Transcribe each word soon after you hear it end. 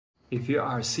if you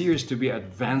are serious to be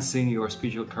advancing your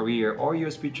spiritual career or your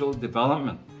spiritual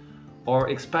development or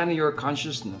expanding your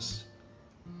consciousness,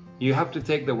 you have to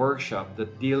take the workshop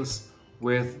that deals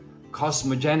with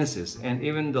cosmogenesis and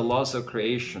even the laws of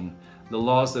creation, the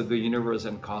laws of the universe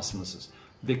and cosmos,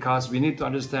 because we need to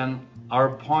understand our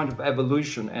point of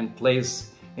evolution and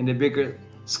place in the bigger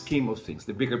scheme of things,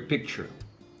 the bigger picture.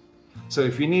 So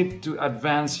if you need to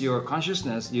advance your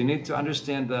consciousness, you need to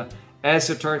understand the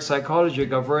esoteric psychology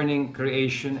governing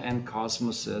creation and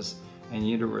cosmoses and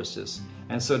universes.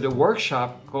 And so the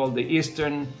workshop called the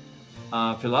Eastern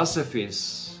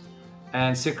Philosophies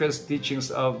and Secret Teachings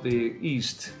of the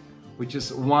East, which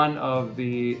is one of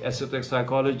the esoteric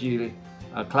psychology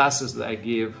classes that I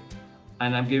give.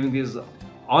 And I'm giving this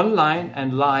online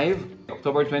and live,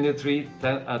 October 23,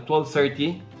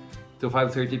 12:30 to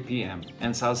 5:30 p.m.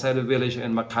 in Salcedo Village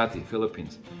in Makati,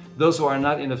 Philippines. Those who are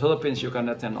not in the Philippines, you can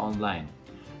attend online.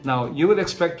 Now, you will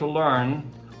expect to learn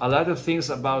a lot of things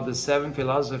about the 7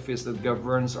 philosophies that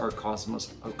governs our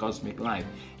cosmic life,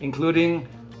 including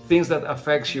things that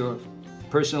affects you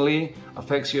personally,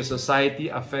 affects your society,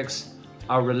 affects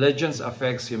our religions,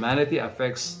 affects humanity,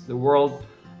 affects the world,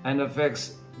 and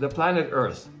affects the planet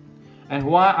Earth. And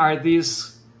why are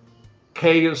these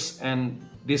chaos and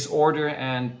disorder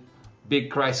and big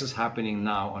crisis happening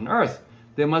now on Earth?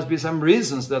 There must be some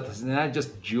reasons that it's not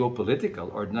just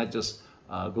geopolitical or not just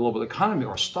global economy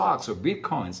or stocks or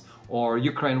bitcoins or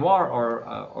Ukraine war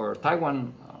or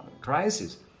Taiwan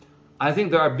crisis. I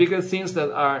think there are bigger things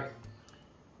that are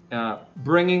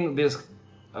bringing these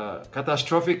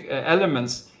catastrophic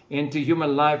elements into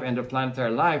human life and the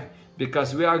planetary life,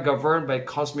 because we are governed by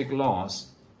cosmic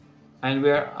laws and we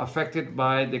are affected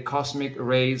by the cosmic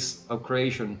rays of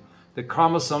creation, the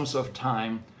chromosomes of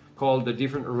time, called the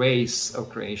different rays of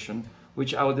creation,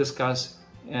 which I will discuss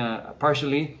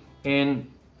partially in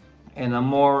a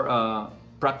more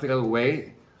practical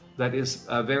way. That is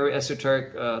a very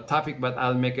esoteric topic, but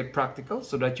I'll make it practical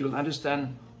so that you'll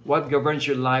understand what governs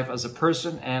your life as a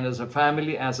person and as a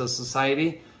family, as a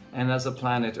society, and as a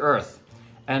planet Earth.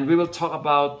 And we will talk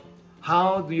about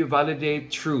how do you validate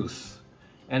truth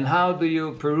and how do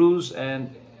you peruse and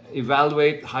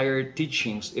evaluate higher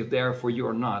teachings, if they are for you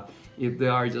or not, if they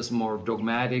are just more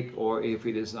dogmatic or if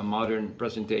it is a modern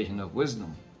presentation of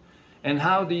wisdom. And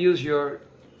how to use your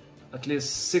at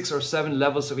least 6 or 7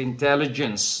 levels of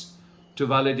intelligence to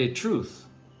validate truth.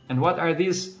 And what are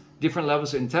these different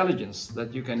levels of intelligence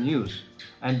that you can use?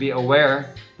 And be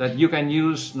aware that you can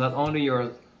use not only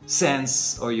your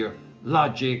sense or your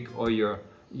logic or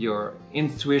your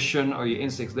intuition or your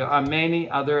instincts. There are many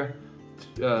other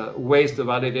ways to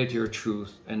validate your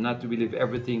truth and not to believe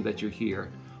everything that you hear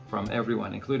from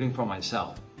everyone, including from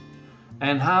myself.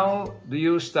 And how do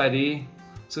you study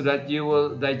so that you will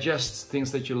digest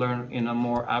things that you learn in a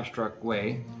more abstract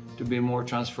way to be more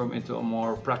transformed into a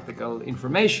more practical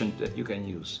information that you can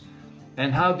use?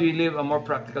 And how do you live a more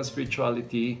practical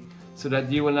spirituality so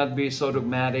that you will not be so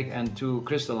dogmatic and too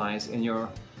crystallized in your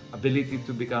ability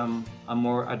to become a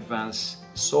more advanced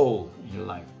soul in your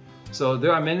life? So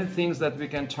there are many things that we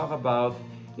can talk about,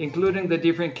 including the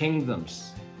different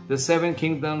kingdoms, the 7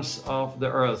 kingdoms of the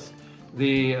earth,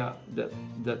 the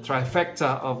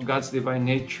trifecta of God's divine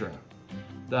nature,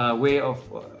 the way of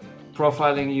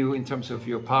profiling you in terms of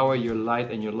your power, your light,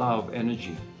 and your love,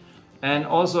 energy. And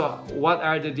also, what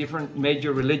are the different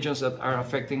major religions that are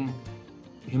affecting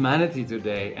humanity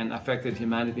today and affected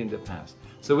humanity in the past?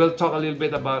 So we'll talk a little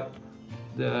bit about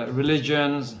the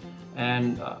religions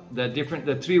and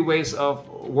the 3 ways of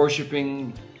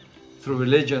worshiping through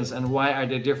religions and why are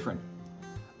they different,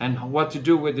 and what to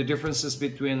do with the differences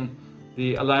between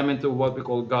the alignment of what we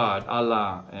call God,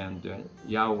 Allah, and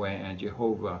Yahweh and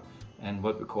Jehovah, and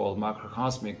what we call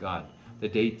macrocosmic God, the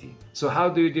deity. So how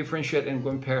do you differentiate and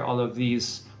compare all of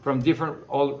these from different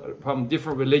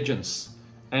religions,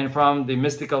 and from the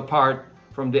mystical part,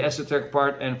 from the esoteric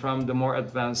part, and from the more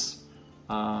advanced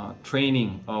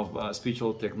training of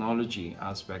spiritual technology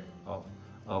aspect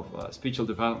of spiritual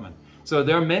development? So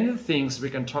there are many things we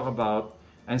can talk about,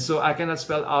 and so I cannot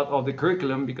spell out all the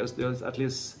curriculum because there's at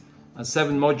least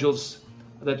 7 modules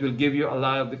that will give you a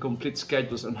lot of the complete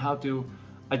schedules on how to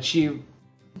achieve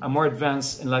a more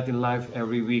advanced enlightened life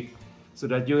every week, so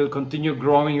that you will continue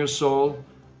growing your soul,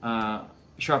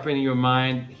 sharpening your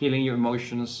mind, healing your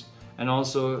emotions, and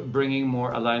also bringing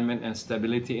more alignment and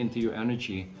stability into your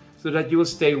energy, so that you will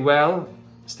stay well,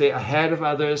 stay ahead of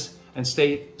others, and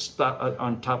stay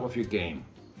on top of your game.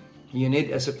 You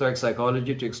need esoteric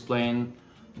psychology to explain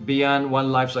beyond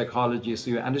one life psychology,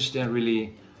 so you understand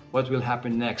really what will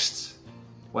happen next,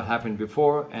 what happened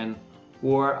before, and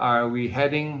where are we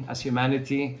heading as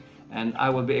humanity, and I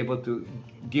will be able to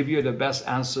give you the best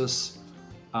answers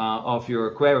of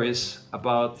your queries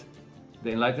about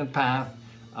the enlightened path,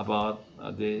 about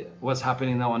what's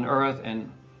happening now on earth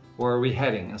and where we're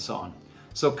heading and so on.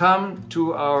 So come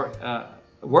to our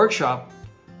workshop,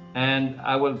 and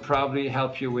I will probably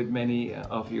help you with many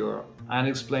of your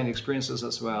unexplained experiences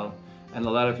as well, and a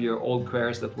lot of your old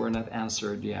queries that were not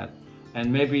answered yet,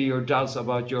 and maybe your doubts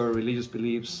about your religious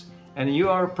beliefs and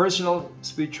your personal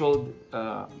spiritual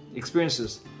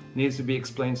experiences needs to be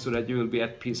explained so that you will be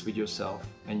at peace with yourself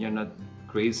and you're not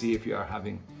crazy if you are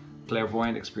having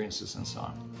clairvoyant experiences and so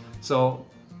on. So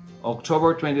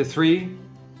October 23,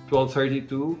 12:30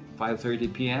 to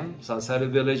 5:30 p.m. Salcedo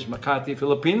Village, Makati,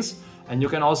 Philippines, and you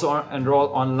can also enroll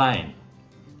online.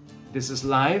 This is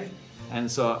live, and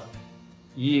so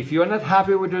if you're not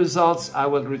happy with the results, I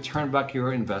will return back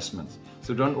your investment.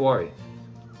 So don't worry.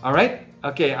 All right?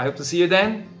 Okay, I hope to see you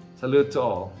then. Salute to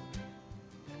all.